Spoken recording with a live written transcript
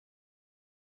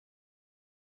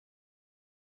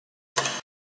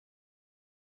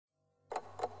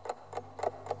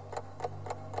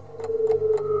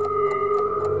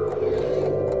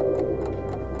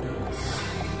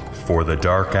for the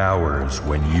dark hours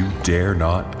when you dare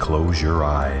not close your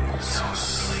eyes. So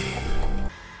sleep.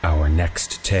 Our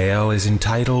next tale is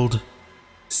entitled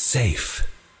Safe,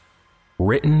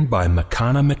 written by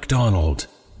Makana McDonald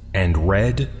and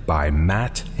read by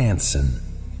Matt Hansen.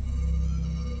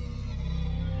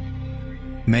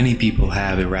 Many people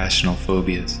have irrational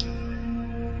phobias.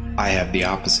 I have the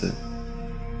opposite.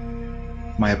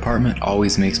 My apartment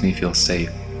always makes me feel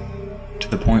safe, to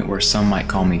the point where some might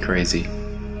call me crazy.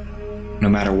 No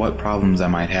matter what problems I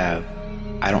might have,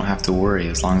 I don't have to worry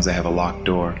as long as I have a locked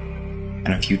door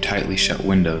and a few tightly shut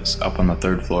windows up on the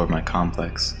 3rd floor of my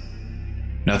complex.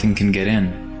 Nothing can get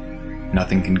in.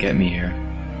 Nothing can get me here.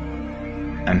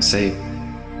 I'm safe.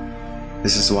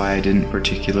 This is why I didn't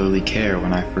particularly care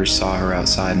when I first saw her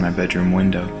outside my bedroom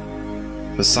window.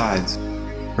 Besides,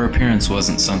 her appearance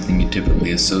wasn't something you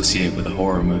typically associate with a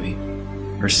horror movie.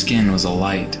 Her skin was a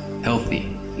light,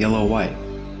 healthy, yellow-white,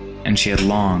 and she had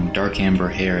long, dark amber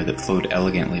hair that flowed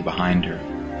elegantly behind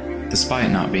her, despite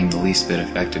not being the least bit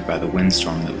affected by the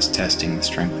windstorm that was testing the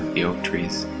strength of the oak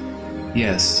trees.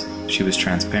 Yes, she was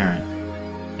transparent.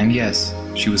 And yes,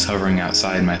 she was hovering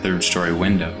outside my 3rd-story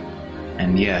window.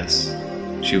 And yes,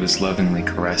 she was lovingly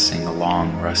caressing a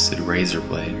long, rusted razor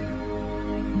blade.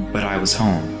 But I was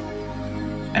home,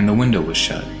 and the window was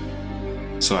shut,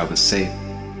 so I was safe.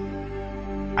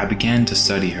 I began to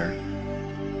study her,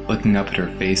 looking up at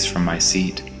her face from my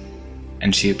seat,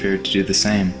 and she appeared to do the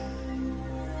same.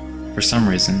 For some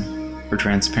reason, her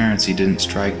transparency didn't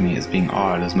strike me as being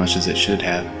odd as much as it should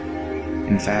have.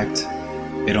 In fact,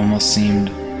 it almost seemed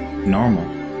normal.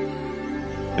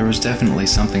 There was definitely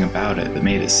something about it that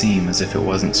made it seem as if it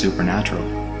wasn't supernatural.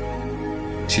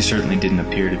 She certainly didn't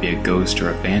appear to be a ghost or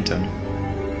a phantom,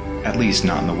 at least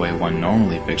not in the way one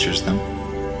normally pictures them.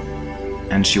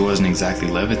 And she wasn't exactly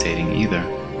levitating either.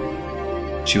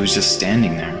 She was just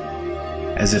standing there,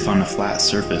 as if on a flat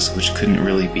surface which couldn't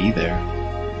really be there.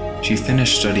 She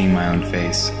finished studying my own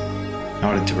face,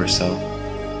 nodded to herself,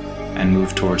 and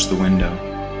moved towards the window.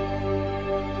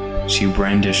 She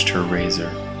brandished her razor,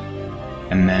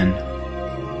 and then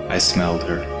I smelled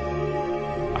her.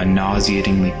 A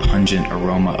nauseatingly pungent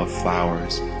aroma of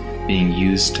flowers being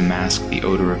used to mask the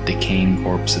odor of decaying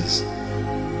corpses.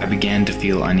 I began to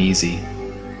feel uneasy.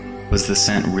 Was the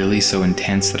scent really so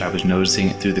intense that I was noticing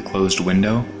it through the closed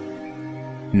window?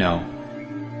 No.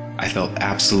 I felt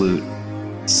absolute,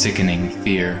 sickening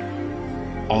fear.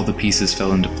 All the pieces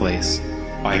fell into place.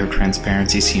 Why her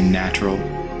transparency seemed natural,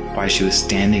 why she was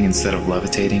standing instead of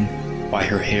levitating, why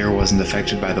her hair wasn't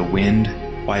affected by the wind,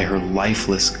 why her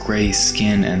lifeless gray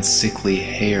skin and sickly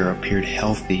hair appeared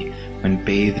healthy when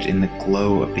bathed in the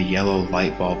glow of the yellow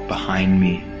light bulb behind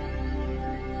me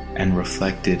and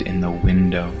reflected in the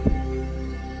window.